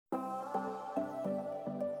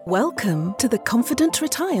Welcome to the Confident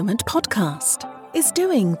Retirement Podcast. Is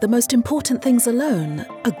doing the most important things alone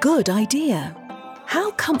a good idea? How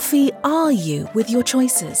comfy are you with your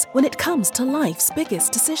choices when it comes to life's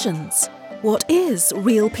biggest decisions? What is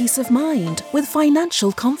real peace of mind with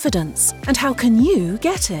financial confidence, and how can you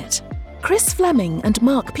get it? Chris Fleming and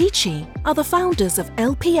Mark Peachy are the founders of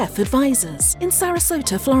LPF Advisors in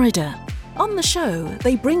Sarasota, Florida. On the show,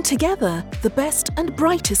 they bring together the best and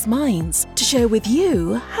brightest minds to share with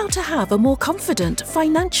you how to have a more confident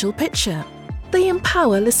financial picture. They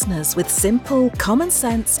empower listeners with simple, common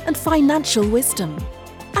sense and financial wisdom.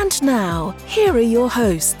 And now, here are your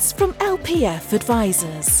hosts from LPF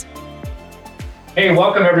Advisors. Hey,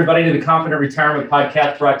 welcome everybody to the Confident Retirement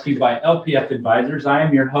Podcast brought to you by LPF Advisors. I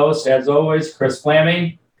am your host, as always, Chris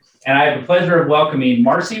Fleming, and I have the pleasure of welcoming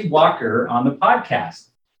Marcy Walker on the podcast.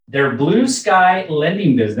 Their Blue Sky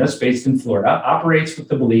lending business based in Florida operates with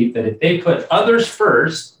the belief that if they put others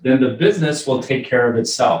first, then the business will take care of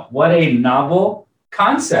itself. What a novel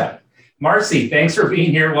concept. Marcy, thanks for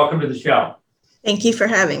being here. Welcome to the show. Thank you for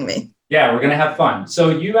having me. Yeah, we're going to have fun. So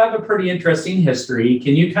you have a pretty interesting history.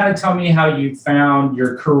 Can you kind of tell me how you found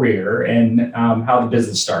your career and how the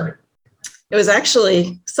business started? It was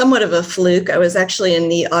actually somewhat of a fluke. I was actually in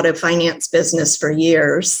the auto finance business for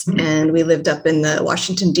years, and we lived up in the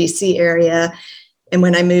Washington, D.C. area. And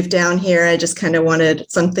when I moved down here, I just kind of wanted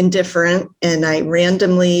something different. And I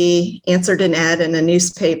randomly answered an ad in a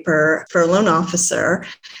newspaper for a loan officer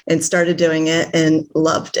and started doing it and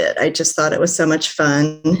loved it. I just thought it was so much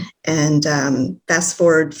fun. And fast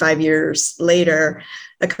forward 5 years later,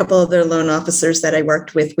 a couple of their loan officers that I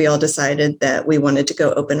worked with, we all decided that we wanted to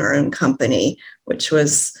go open our own company, which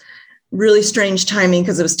was really strange timing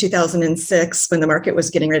because it was 2006 when the market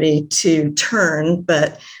was getting ready to turn.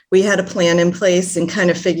 But we had a plan in place and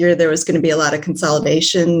kind of figured there was going to be a lot of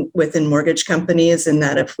consolidation within mortgage companies, and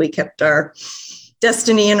that if we kept our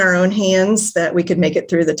destiny in our own hands, that we could make it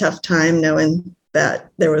through the tough time, knowing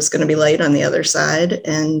that there was going to be light on the other side.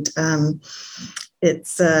 And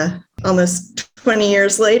it's almost 20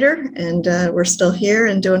 years later, and we're still here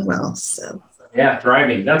and doing well. So yeah,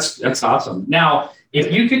 thriving. That's awesome. Now,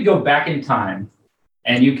 if you could go back in time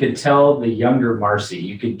and you could tell the younger Marcy,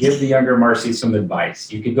 you could give the younger Marcy some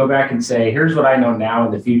advice. You could go back and say, here's what I know now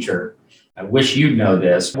in the future. I wish you'd know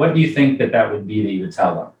this. What do you think that would be that you would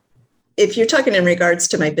tell them? If you're talking in regards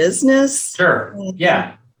to my business. Sure.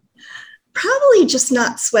 Yeah. Probably just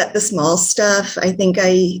not sweat the small stuff. I think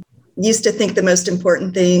I used to think the most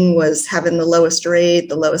important thing was having the lowest rate,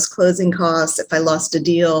 the lowest closing costs. If I lost a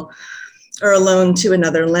deal or a loan to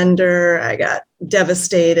another lender, I got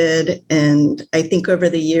devastated. And I think over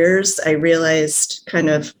the years, I realized, kind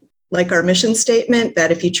of like our mission statement, that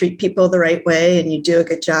if you treat people the right way and you do a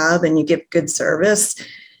good job and you give good service,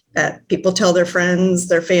 that people tell their friends,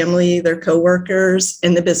 their family, their coworkers,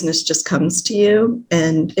 and the business just comes to you.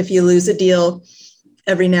 And if you lose a deal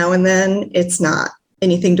every now and then, it's not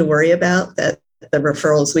anything to worry about. That the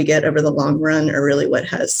referrals we get over the long run are really what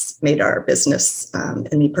has made our business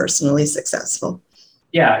and me personally successful.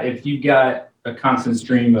 Yeah, if you've got a constant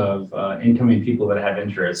stream of incoming people that have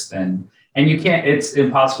interest, and you can't, it's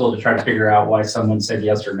impossible to try to figure out why someone said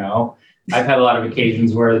yes or no. I've had a lot of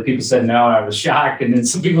occasions where the people said no, I was shocked, and then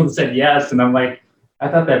some people said yes, and I'm like, I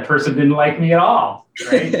thought that person didn't like me at all.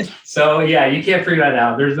 Right? So yeah, you can't figure that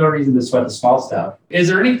out. There's no reason to sweat the small stuff. Is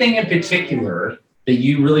there anything in particular that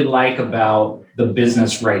you really like about the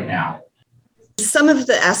business right now? Some of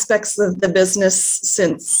the aspects of the business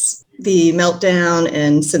since the meltdown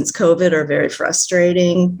and since COVID are very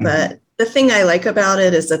frustrating. But the thing I like about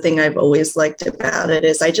it is the thing I've always liked about it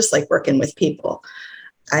is I just like working with people.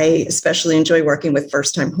 I especially enjoy working with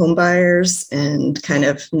first-time home buyers and kind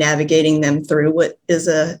of navigating them through what is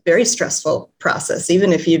a very stressful process.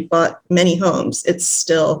 Even if you've bought many homes, it's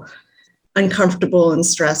still uncomfortable and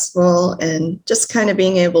stressful, and just kind of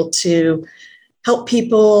being able to help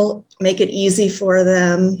people, make it easy for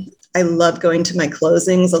them. I love going to my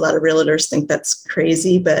closings. A lot of realtors think that's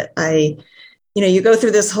crazy, but you go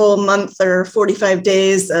through this whole month or 45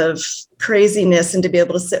 days of craziness, and to be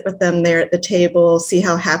able to sit with them there at the table, see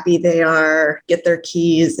how happy they are, get their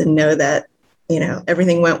keys, and know that,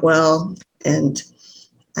 everything went well. And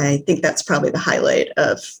I think that's probably the highlight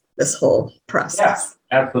of this whole process.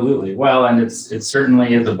 Yeah, absolutely. Well, and it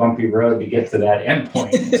certainly is a bumpy road to get to that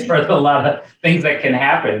endpoint. There's a lot of things that can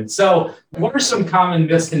happen. So what are some common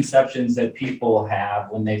misconceptions that people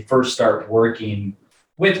have when they first start working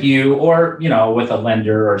with you or, with a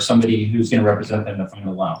lender or somebody who's going to represent them to find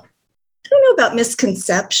a loan? I don't know about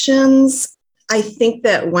misconceptions. I think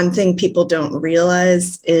that one thing people don't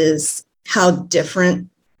realize is how different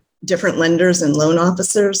different lenders and loan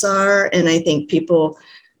officers are. And I think people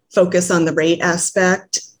focus on the rate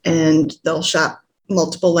aspect and they'll shop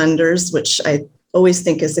multiple lenders, which I always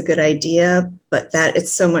think is a good idea, but that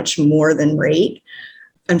it's so much more than rate.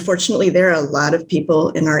 Unfortunately, there are a lot of people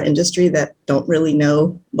in our industry that don't really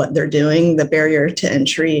know what they're doing. The barrier to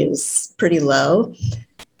entry is pretty low.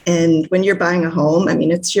 And when you're buying a home, I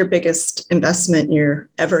mean, it's your biggest investment you're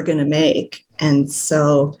ever going to make. And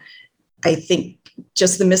so I think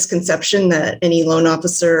just the misconception that any loan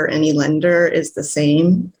officer or any lender is the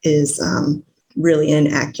same is really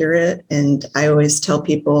inaccurate. And I always tell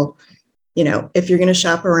people, if you're going to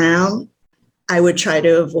shop around, I would try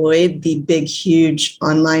to avoid the big, huge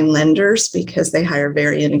online lenders because they hire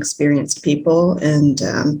very inexperienced people, and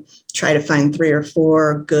try to find 3 or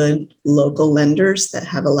 4 good local lenders that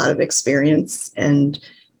have a lot of experience and,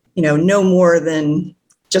 no more than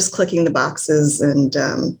just clicking the boxes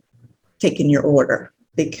and taking your order,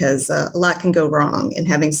 because a lot can go wrong. And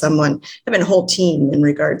having a whole team in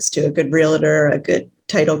regards to a good realtor, a good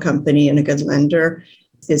title company, and a good lender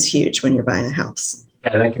is huge when you're buying a house.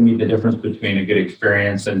 Yeah, that can be the difference between a good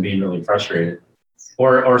experience and being really frustrated,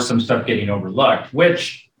 or some stuff getting overlooked,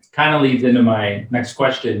 which kind of leads into my next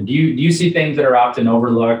question. Do you see things that are often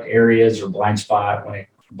overlooked areas or blind spots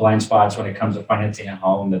when it comes to financing a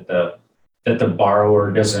home that the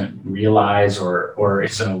borrower doesn't realize or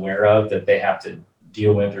isn't aware of that they have to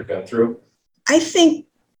deal with or go through? I think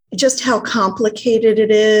just how complicated it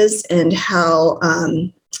is and how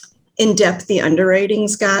in-depth the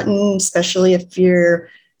underwriting's gotten, especially if you're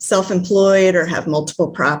self-employed or have multiple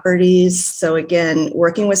properties. So again,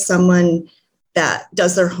 working with someone that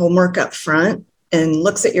does their homework up front and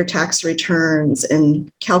looks at your tax returns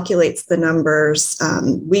and calculates the numbers.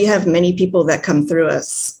 We have many people that come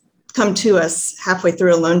to us halfway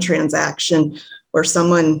through a loan transaction where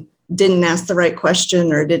someone didn't ask the right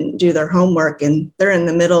question or didn't do their homework, and they're in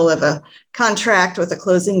the middle of a contract with a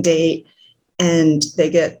closing date, and they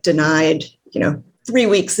get denied, 3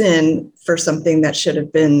 weeks in for something that should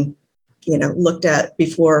have been, looked at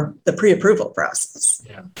before the pre-approval process.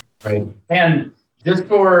 Yeah, right. And just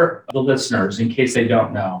for the listeners, in case they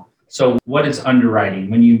don't know, so what is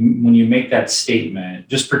underwriting? When you make that statement,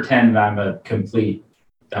 just pretend I'm a complete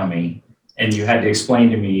dummy and you had to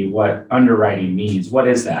explain to me what underwriting means. What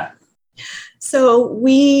is that? So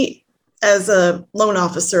we, as a loan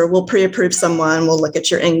officer, will pre-approve someone. We'll look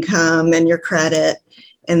at your income and your credit.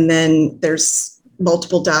 And then there's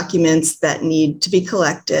multiple documents that need to be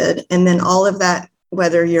collected. And then all of that,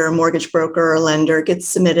 whether you're a mortgage broker or lender, gets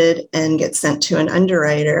submitted and gets sent to an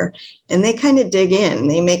underwriter. And they kind of dig in.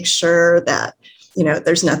 They make sure that,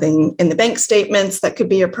 there's nothing in the bank statements that could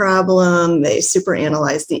be a problem. They super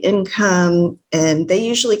analyze the income. And they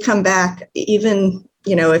usually come back, even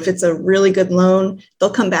if it's a really good loan, they'll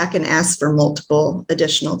come back and ask for multiple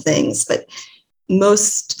additional things. But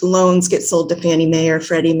most loans get sold to Fannie Mae or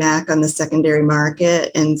Freddie Mac on the secondary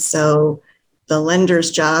market. And so the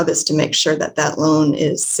lender's job is to make sure that that loan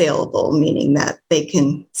is saleable, meaning that they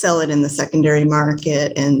can sell it in the secondary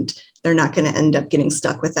market and they're not going to end up getting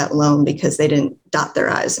stuck with that loan because they didn't dot their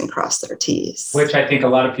I's and cross their T's. Which I think a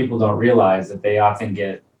lot of people don't realize, that they often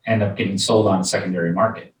end up getting sold on a secondary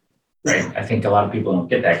market. Right. Yeah. I think a lot of people don't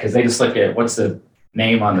get that because they just look at what's the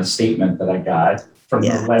name on the statement that I got from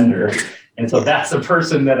the lender. And so that's the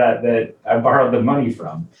person that I borrowed the money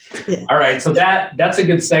from. Yeah. All right. So that's a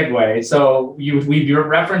good segue. So we've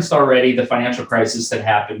referenced already the financial crisis that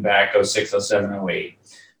happened back 06, 07, 08.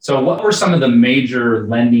 So what were some of the major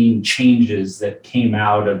lending changes that came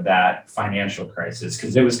out of that financial crisis?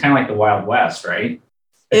 Because it was kind of like the Wild West, right?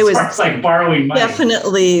 It was like borrowing money.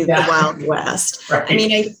 Definitely the Wild West. Right. I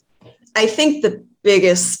mean, I think the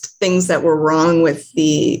biggest things that were wrong with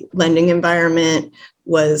the lending environment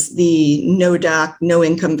was the no doc, no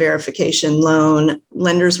income verification loan.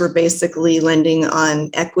 Lenders were basically lending on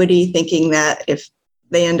equity, thinking that if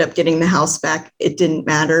they end up getting the house back, it didn't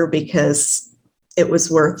matter because it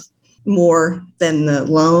was worth more than the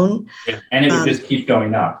loan. Yeah. And it would just keep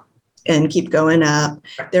going up. And keep going up.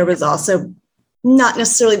 There was also not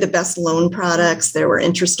necessarily the best loan products. There were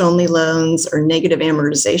interest-only loans or negative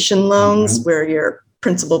amortization loans where your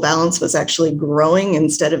principal balance was actually growing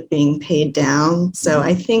instead of being paid down. So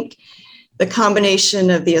I think the combination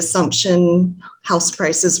of the assumption house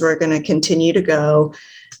prices were going to continue to go,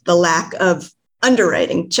 the lack of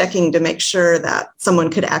underwriting, checking to make sure that someone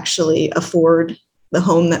could actually afford the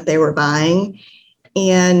home that they were buying,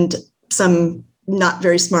 and some not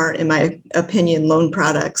very smart, in my opinion, loan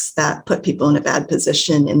products that put people in a bad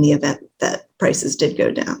position in the event that prices did go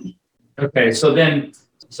down. Okay, so then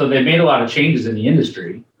So they made a lot of changes in the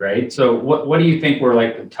industry, right? So what do you think were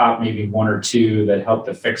like the top maybe one or two that helped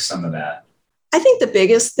to fix some of that? I think the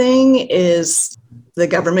biggest thing is the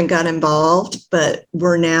government got involved, but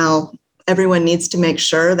everyone needs to make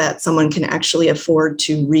sure that someone can actually afford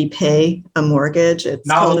to repay a mortgage. It's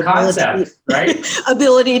novel concept, right?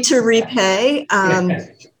 Ability to repay.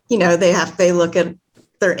 They look at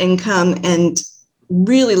their income and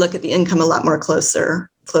really look at the income a lot more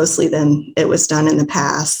closely than it was done in the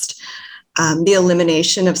past. The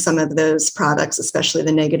elimination of some of those products, especially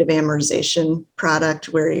the negative amortization product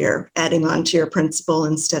where you're adding on to your principal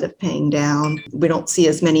instead of paying down. We don't see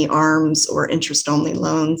as many ARMs or interest-only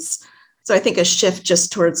loans. So I think a shift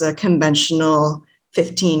just towards a conventional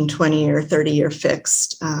 15, 20, or 30-year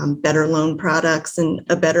fixed, better loan products and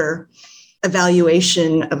a better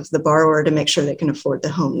evaluation of the borrower to make sure they can afford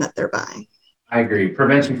the home that they're buying. I agree.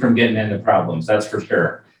 Prevents you from getting into problems, that's for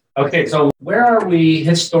sure. Okay, so where are we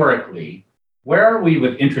historically? Where are we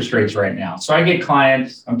with interest rates right now? So I get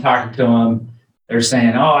clients, I'm talking to them, they're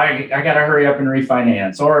saying, oh, I got to hurry up and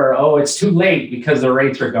refinance, or, oh, it's too late because the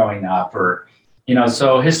rates are going up, or,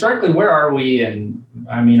 so historically, where are we? And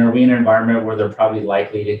are we in an environment where they're probably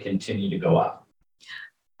likely to continue to go up?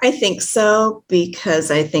 I think so,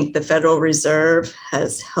 because I think the Federal Reserve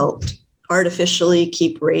has helped artificially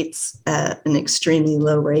keep rates at an extremely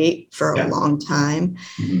low rate for a long time.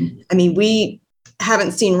 Mm-hmm. We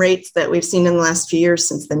haven't seen rates that we've seen in the last few years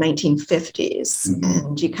since the 1950s. Mm-hmm.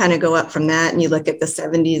 And you kind of go up from that and you look at the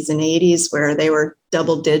 70s and 80s where they were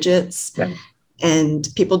double digits. Yeah. And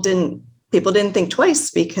people didn't think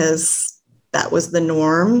twice because that was the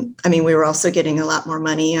norm. We were also getting a lot more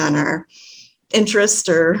money on our interest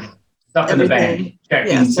or stuff in the bank,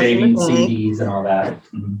 checking, savings, CDs and all that.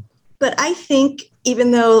 Mm-hmm. But I think even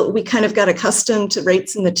though we kind of got accustomed to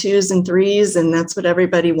rates in the 2s and 3s, and that's what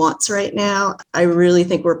everybody wants right now, I really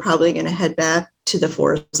think we're probably going to head back to the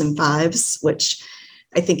 4s and 5s, which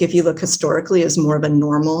I think if you look historically is more of a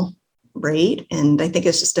normal rate. And I think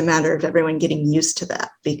it's just a matter of everyone getting used to that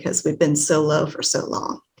because we've been so low for so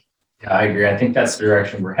long. Yeah, I agree. I think that's the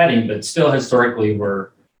direction we're heading, but still historically we're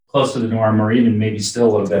close to the norm or even maybe still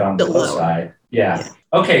a little bit on the low side. Yeah.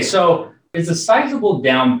 Okay, so is a sizable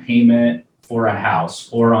down payment for a house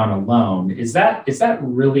or on a loan, is that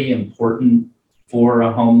really important for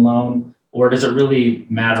a home loan? Or does it really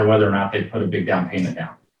matter whether or not they put a big down payment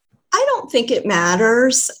down? I don't think it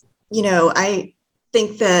matters. I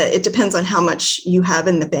think that it depends on how much you have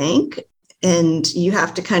in the bank, and you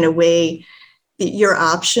have to kind of weigh your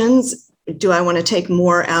options. Do I want to take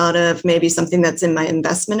more out of maybe something that's in my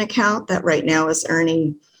investment account that right now is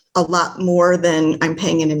earning a lot more than I'm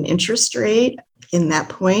paying in an interest rate? In that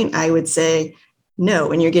point, I would say, no,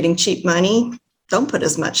 when you're getting cheap money, don't put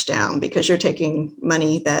as much down because you're taking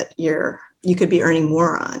money that you could be earning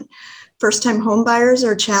more on. First-time home buyers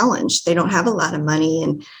are challenged. They don't have a lot of money.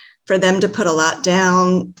 And for them to put a lot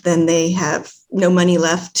down, then they have no money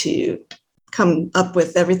left to come up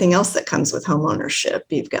with everything else that comes with home ownership.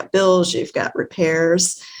 You've got bills, you've got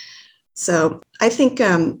repairs. So I think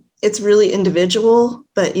it's really individual,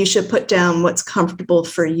 but you should put down what's comfortable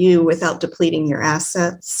for you without depleting your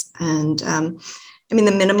assets. And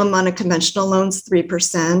the minimum on a conventional loan is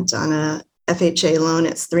 3%. On a FHA loan,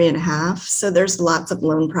 it's 3.5%. So there's lots of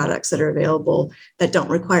loan products that are available that don't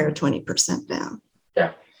require 20% down.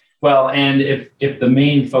 Yeah. Well, and if the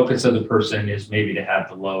main focus of the person is maybe to have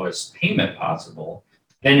the lowest payment possible,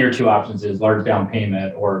 then your two options is large down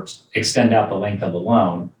payment or extend out the length of the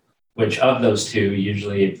loan. Which of those two,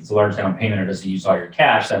 usually if it's a large down payment or doesn't use all your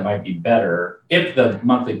cash, that might be better if the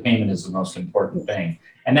monthly payment is the most important thing.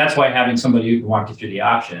 And that's why having somebody who can walk you through the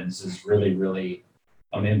options is really, really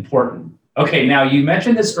important. Okay, now you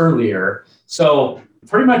mentioned this earlier. So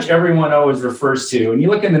pretty much everyone always refers to, and you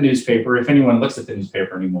look in the newspaper, if anyone looks at the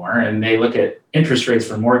newspaper anymore, and they look at interest rates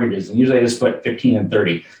for mortgages, and usually they just put 15 and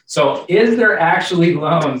 30. So is there actually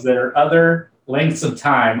loans that are other lengths of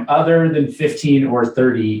time other than 15 or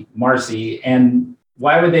 30, Marcy, and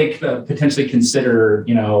why would they potentially consider,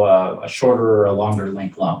 a shorter or a longer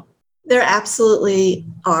length loan? There absolutely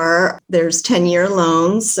are. There's 10-year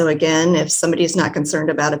loans. So again, if somebody's not concerned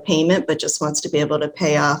about a payment, but just wants to be able to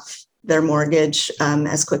pay off their mortgage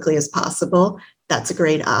as quickly as possible, that's a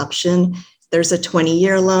great option. There's a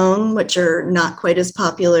 20-year loan, which are not quite as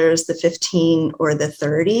popular as the 15 or the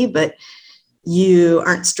 30, but you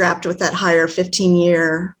aren't strapped with that higher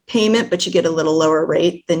 15-year payment, but you get a little lower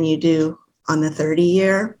rate than you do on the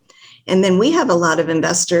 30-year. And then we have a lot of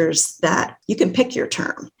investors that you can pick your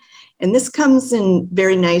term. And this comes in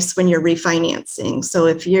very nice when you're refinancing. So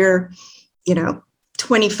if you're,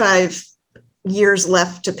 25 years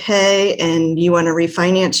left to pay and you want to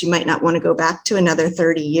refinance, you might not want to go back to another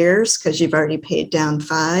 30 years because you've already paid down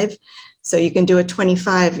 5. So you can do a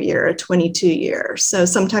 25-year, a 22-year. So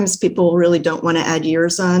sometimes people really don't want to add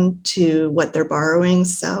years on to what they're borrowing.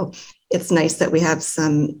 So it's nice that we have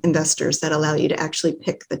some investors that allow you to actually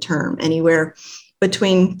pick the term anywhere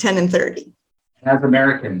between 10 and 30. As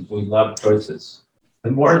Americans, we love choices.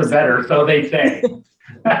 The more the better, so they say.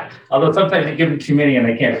 Although sometimes you give them too many and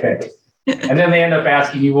they can't pick. And then they end up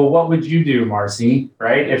asking you, well, what would you do, Marcy,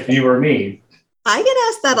 right? If you were me. I get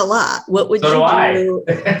asked that a lot. What would So you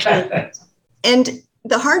do? And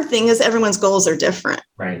the hard thing is everyone's goals are different.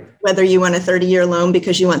 Right. Whether you want a 30-year loan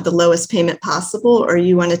because you want the lowest payment possible, or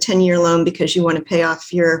you want a 10-year loan because you want to pay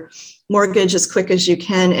off your mortgage as quick as you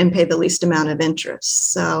can and pay the least amount of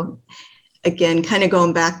interest. So again, kind of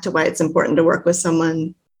going back to why it's important to work with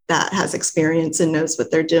someone that has experience and knows what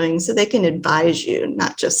they're doing so they can advise you,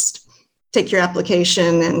 not just take your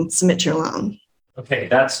application and submit your loan. Okay,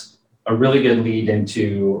 that's a really good lead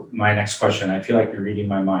into my next question. I feel like you're reading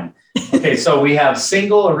my mind. Okay, so we have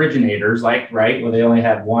single originators, like, right, where they only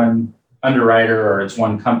have one underwriter or it's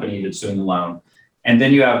one company that's doing the loan. And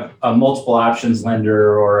then you have a multiple options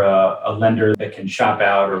lender or a lender that can shop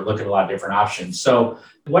out or look at a lot of different options. So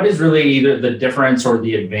what is really either the difference or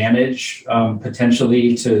the advantage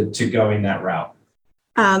potentially to going that route?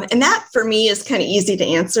 And that for me is kind of easy to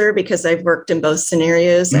answer because I've worked in both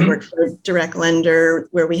scenarios. I worked for a direct lender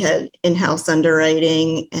where we had in-house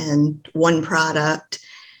underwriting and one product.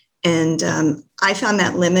 And I found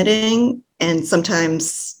that limiting. And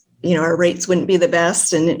sometimes, our rates wouldn't be the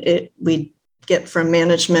best. And we'd get from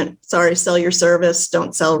management, sorry, sell your service,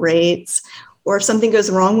 don't sell rates. Or if something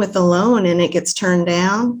goes wrong with the loan and it gets turned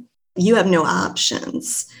down, you have no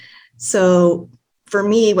options. So for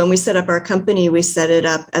me, when we set up our company, we set it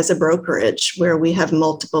up as a brokerage where we have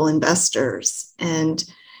multiple investors. And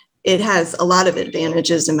it has a lot of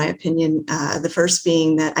advantages, in my opinion. The first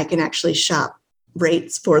being that I can actually shop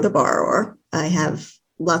rates for the borrower. I have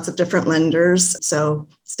lots of different lenders. So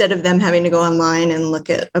instead of them having to go online and look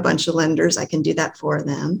at a bunch of lenders, I can do that for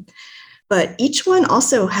them. But each one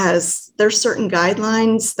also there's certain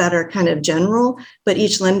guidelines that are kind of general, but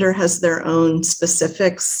each lender has their own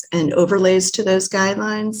specifics and overlays to those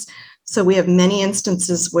guidelines. So we have many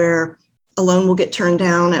instances where a loan will get turned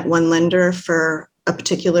down at one lender for a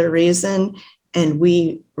particular reason, and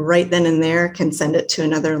we right then and there can send it to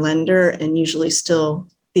another lender and usually still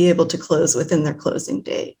be able to close within their closing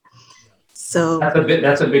date. So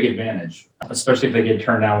that's a big advantage, especially if they get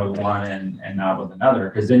turned down with one and not with another,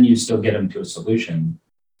 because then you still get them to a solution.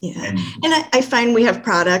 Yeah. And I find we have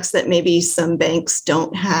products that maybe some banks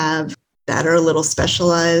don't have that are a little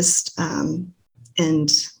specialized.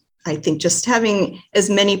 And I think just having as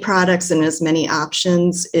many products and as many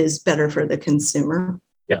options is better for the consumer.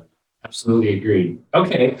 Yeah, absolutely agreed.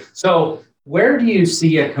 Okay. So where do you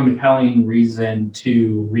see a compelling reason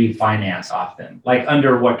to refinance often? Like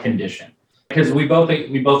under what condition? Because we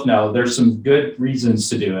both know there's some good reasons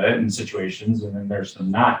to do it in situations, and then there's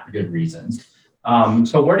some not good reasons.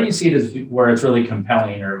 So where do you see it as where it's really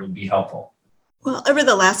compelling or it would be helpful? Well, over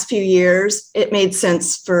the last few years, it made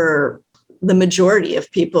sense for the majority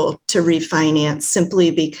of people to refinance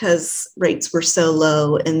simply because rates were so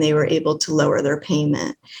low and they were able to lower their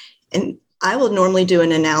payment. And I will normally do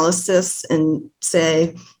an analysis and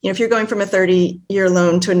say, if you're going from a 30-year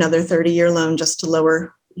loan to another 30-year loan just to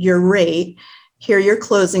lower your rate, here are your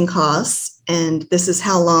closing costs, and this is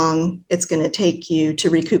how long it's going to take you to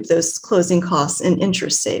recoup those closing costs and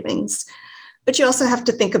interest savings. But you also have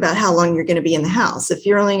to think about how long you're going to be in the house. If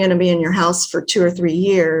you're only going to be in your house for 2 or 3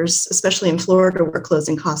 years, especially in Florida where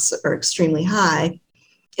closing costs are extremely high,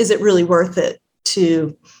 is it really worth it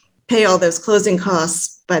to pay all those closing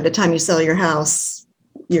costs? By the time you sell your house,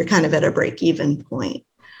 you're kind of at a break-even point.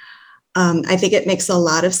 I think it makes a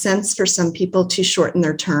lot of sense for some people to shorten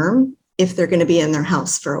their term if they're going to be in their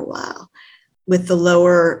house for a while. With the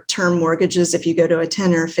lower term mortgages, if you go to a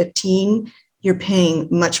 10 or 15, you're paying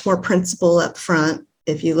much more principal up front.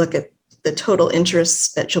 If you look at the total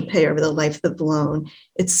interest that you'll pay over the life of the loan,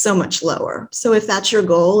 it's so much lower. So if that's your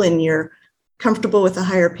goal and you're comfortable with a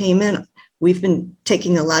higher payment, we've been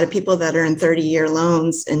taking a lot of people that are in 30-year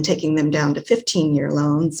loans and taking them down to 15-year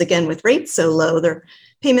loans. Again, with rates so low, their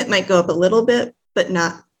payment might go up a little bit, but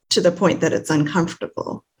not to the point that it's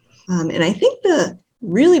uncomfortable. And I think the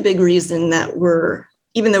really big reason that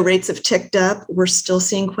even though rates have ticked up, we're still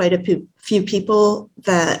seeing quite a few people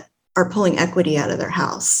that are pulling equity out of their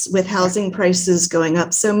house. With housing prices going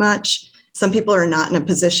up so much, some people are not in a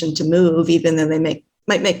position to move, even though they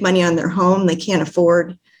might make money on their home. They can't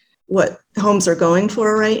afford what homes are going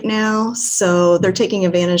for right now. So they're taking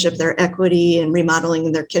advantage of their equity and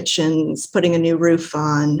remodeling their kitchens, putting a new roof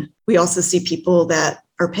on. We also see people that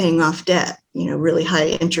are paying off debt, really high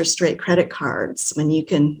interest rate credit cards, when you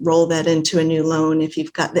can roll that into a new loan if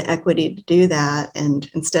you've got the equity to do that. And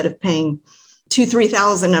instead of paying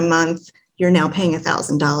 $2,000-3,000 a month, you're now paying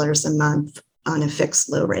 $1,000 a month on a fixed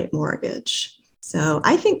low rate mortgage. So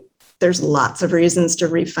I think there's lots of reasons to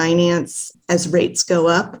refinance as rates go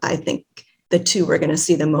up. I think the two we're going to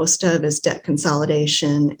see the most of is debt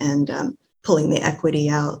consolidation and pulling the equity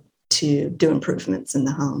out to do improvements in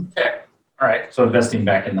the home. Okay. All right. So investing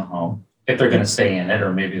back in the home, if they're going to stay in it,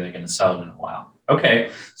 or maybe they're going to sell it in a while. Okay.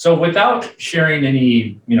 So without sharing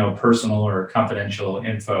any, personal or confidential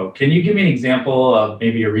info, can you give me an example of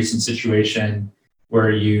maybe a recent situation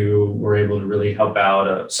where you were able to really help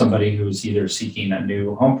out somebody who's either seeking a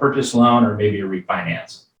new home purchase loan or maybe a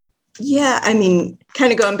refinance? Yeah,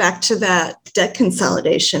 kind of going back to that debt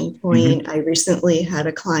consolidation point, I recently had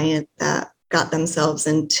a client that got themselves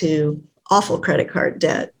into awful credit card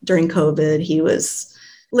debt during COVID. He was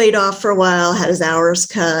laid off for a while, had his hours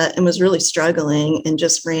cut, and was really struggling, and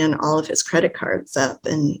just ran all of his credit cards up.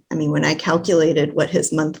 And when I calculated what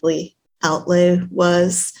his monthly outlay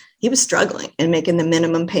was, he was struggling and making the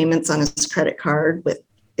minimum payments on his credit card with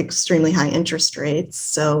extremely high interest rates.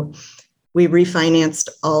 So we refinanced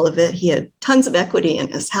all of it. He had tons of equity in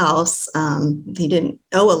his house. He didn't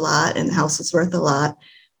owe a lot, and the house was worth a lot.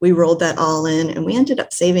 We rolled that all in, and we ended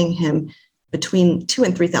up saving him between $2,000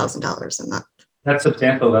 and $3,000 a month. That's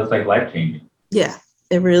substantial. That's like life-changing. Yeah,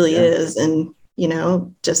 it really is. And,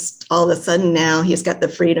 just all of a sudden now he's got the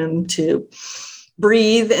freedom to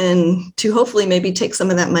breathe and to hopefully maybe take some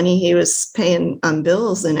of that money he was paying on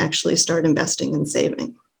bills and actually start investing and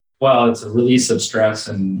saving. Well, it's a release of stress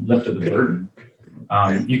and lift of the burden.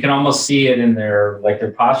 You can almost see it in their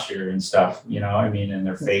posture and stuff, in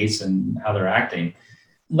their face and how they're acting.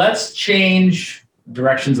 Let's change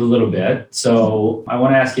directions a little bit. So I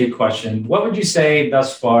want to ask you a question. What would you say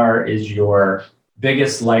thus far is your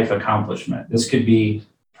biggest life accomplishment? This could be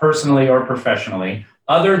personally or professionally,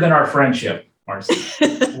 other than our friendship, Marcy.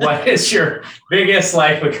 What is your biggest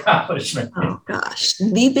life accomplishment? Oh, gosh.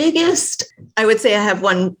 The biggest, I would say I have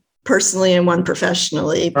one personally and one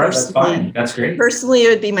professionally. All right, that's fine. That's great. Personally, it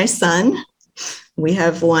would be my son. We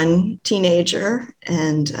have one teenager,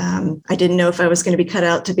 and I didn't know if I was going to be cut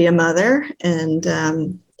out to be a mother. And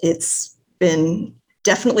it's been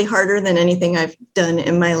definitely harder than anything I've done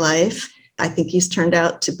in my life. I think he's turned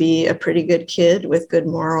out to be a pretty good kid with good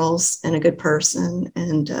morals and a good person.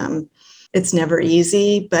 And it's never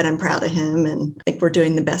easy, but I'm proud of him, and I think we're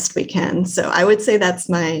doing the best we can. So I would say that's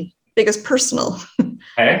my biggest personal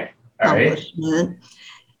accomplishment.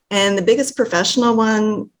 And the biggest professional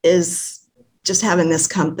one is just having this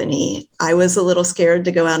company. I was a little scared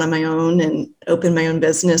to go out on my own and open my own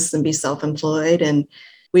business and be self-employed. And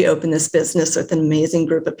we opened this business with an amazing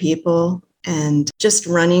group of people, and just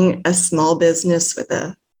running a small business with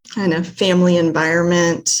a kind of family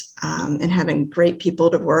environment, and having great people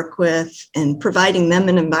to work with, and providing them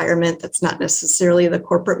an environment that's not necessarily the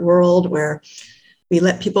corporate world where we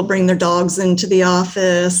let people bring their dogs into the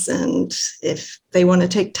office, and if they want to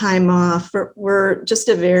take time off, we're just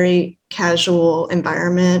a very casual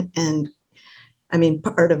environment. And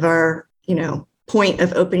part of our, point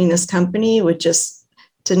of opening this company was just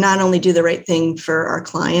to not only do the right thing for our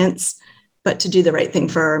clients, but to do the right thing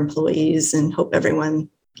for our employees, and hope everyone,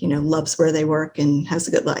 loves where they work and has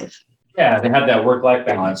a good life. Yeah, they have that work-life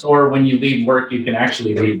balance. Or when you leave work, you can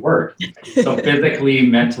actually leave work. So physically,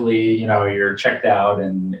 mentally, you're checked out,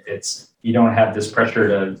 and you don't have this pressure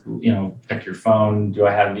to, check your phone. Do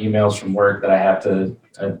I have emails from work that I have to?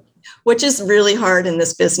 Which is really hard in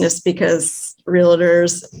this business because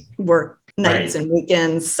realtors work nights and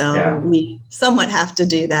weekends. So we somewhat have to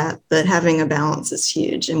do that, but having a balance is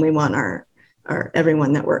huge. And we want our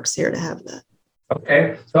everyone that works here to have that.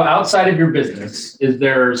 Okay. So outside of your business, is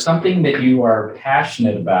there something that you are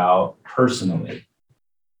passionate about personally?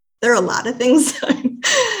 There are a lot of things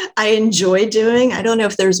I enjoy doing. I don't know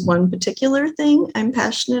if there's one particular thing I'm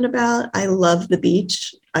passionate about. I love the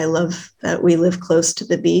beach. I love that we live close to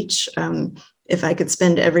the beach. If I could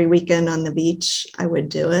spend every weekend on the beach, I would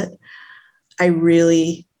do it. I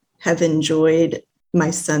really have enjoyed my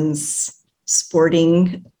son's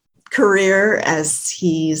sporting career as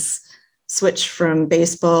he's switched from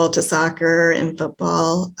baseball to soccer and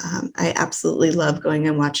football. I absolutely love going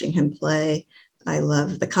and watching him play. I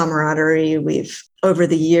love the camaraderie we've over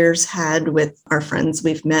the years had with our friends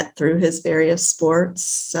we've met through his various sports.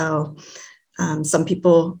 So some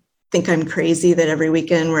people think I'm crazy that every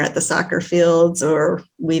weekend we're at the soccer fields or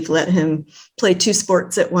we've let him play 2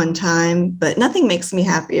 sports at one time. But nothing makes me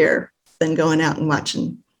happier than going out and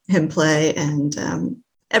watching him play, and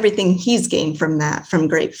everything he's gained from that, from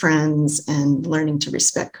great friends and learning to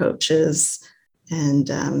respect coaches and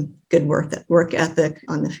good work ethic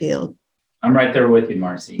on the field. I'm right there with you,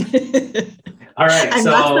 Marcy. All right. I'm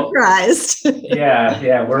not surprised.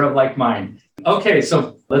 Yeah, we're of like mind. Okay,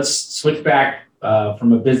 so let's switch back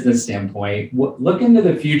from a business standpoint. Look into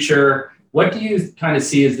the future. What do you kind of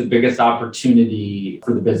see as the biggest opportunity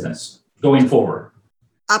for the business going forward?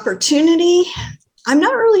 Opportunity? I'm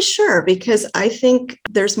not really sure, because I think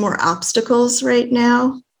there's more obstacles right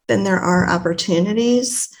now than there are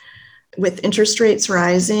opportunities. With interest rates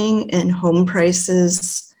rising and home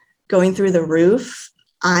prices going through the roof,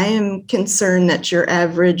 I am concerned that your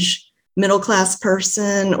average middle-class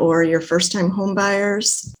person or your first-time home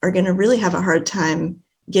buyers are going to really have a hard time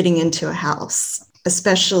getting into a house,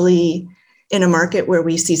 especially in a market where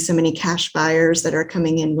we see so many cash buyers that are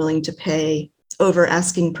coming in willing to pay over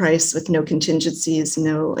asking price with no contingencies,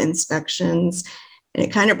 no inspections. And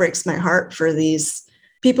it kind of breaks my heart for these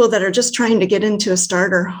people that are just trying to get into a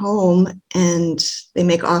starter home, and they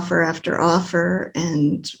make offer after offer.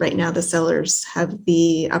 And right now the sellers have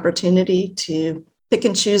the opportunity to pick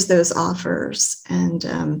and choose those offers.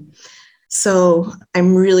 And so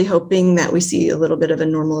I'm really hoping that we see a little bit of a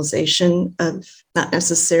normalization of not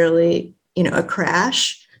necessarily, a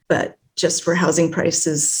crash, but just where housing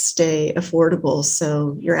prices stay affordable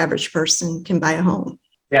so your average person can buy a home.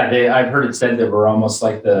 Yeah, I've heard it said that we're almost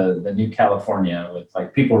like the new California, with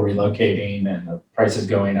like people relocating and the prices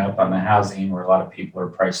going up on the housing, where a lot of people are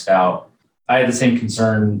priced out. I had the same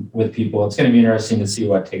concern with people. It's going to be interesting to see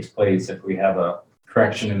what takes place if we have a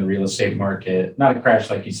correction in the real estate market, not a crash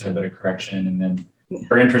like you said, but a correction, and then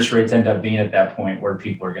our interest rates end up being at that point where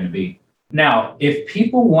people are going to be. Now, if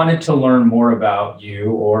people wanted to learn more about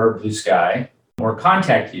you or Blue Sky or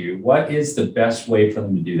contact you, what is the best way for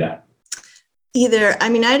them to do that?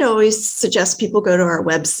 I'd always suggest people go to our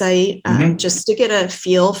website just to get a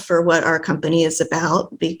feel for what our company is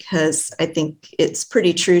about, because I think it's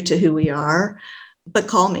pretty true to who we are. But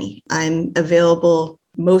call me. I'm available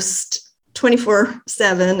most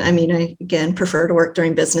 24/7. I again, prefer to work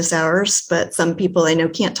during business hours, but some people I know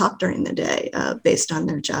can't talk during the day based on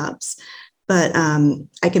their jobs. But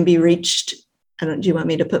I can be reached. Do you want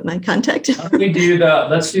me to put my contact? Let's do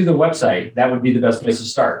the website. That would be the best place to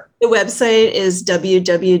start. The website is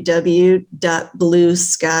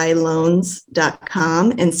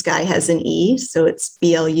www.blueskyloans.com, and Sky has an E, so it's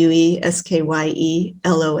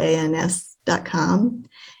BLUESKYELOANS.com.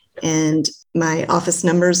 And my office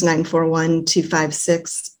number is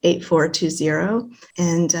 941-256-8420.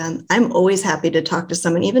 And I'm always happy to talk to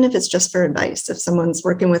someone, even if it's just for advice. If someone's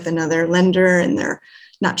working with another lender and they're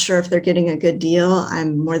not sure if they're getting a good deal,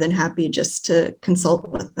 I'm more than happy just to consult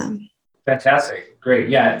with them. Fantastic. Great.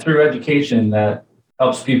 Yeah. Through education, that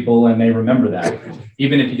helps people and they remember that,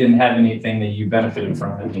 even if you didn't have anything that you benefited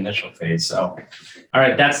from in the initial phase. So, all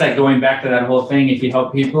right. That's like going back to that whole thing. If you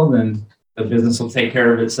help people, then the business will take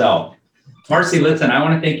care of itself. Marcy, listen, I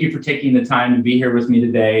want to thank you for taking the time to be here with me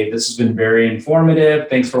today. This has been very informative.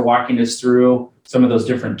 Thanks for walking us through some of those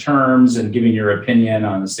different terms and giving your opinion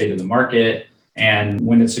on the state of the market and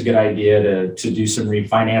when it's a good idea to do some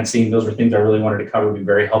refinancing. Those are things I really wanted to cover. Would be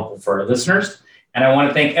very helpful for our listeners. And I want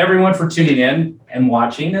to thank everyone for tuning in and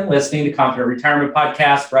watching and listening to Confident Retirement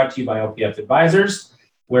Podcast, brought to you by LPF Advisors,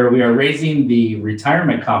 where we are raising the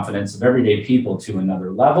retirement confidence of everyday people to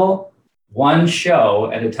another level, one show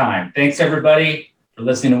at a time. Thanks, everybody, for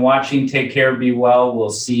listening and watching. Take care. Be well. We'll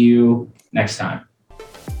see you next time.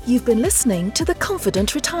 You've been listening to the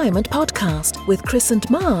Confident Retirement Podcast with Chris and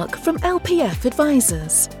Mark from LPF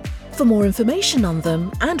Advisors. For more information on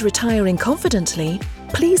them and retiring confidently,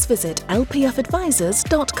 please visit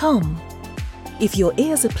lpfadvisors.com. If your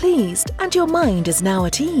ears are pleased and your mind is now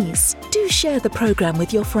at ease, do share the program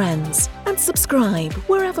with your friends and subscribe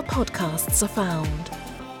wherever podcasts are found.